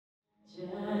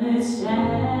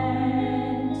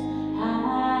stands,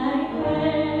 I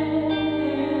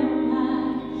am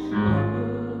my.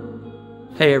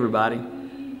 Hey everybody,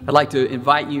 I'd like to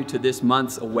invite you to this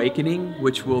month's Awakening,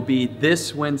 which will be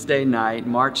this Wednesday night,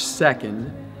 March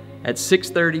 2nd at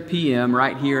 6:30 p.m.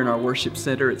 right here in our worship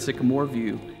center at Sycamore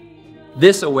View.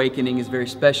 This Awakening is very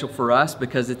special for us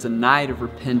because it's a night of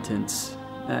repentance.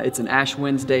 It's an Ash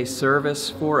Wednesday service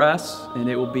for us, and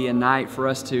it will be a night for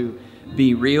us to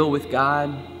be real with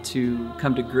God, to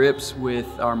come to grips with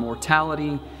our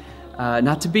mortality,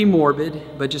 not to be morbid,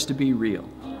 but just to be real.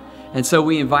 And so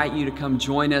we invite you to come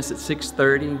join us at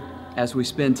 6:30 as we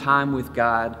spend time with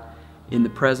God in the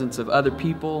presence of other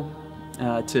people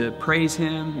to praise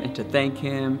Him and to thank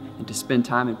Him and to spend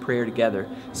time in prayer together.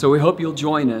 So we hope you'll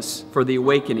join us for the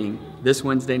Awakening this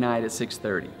Wednesday night at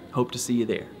 6:30. Hope to see you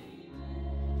there.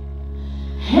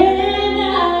 And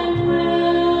I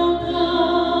will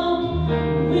come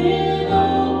with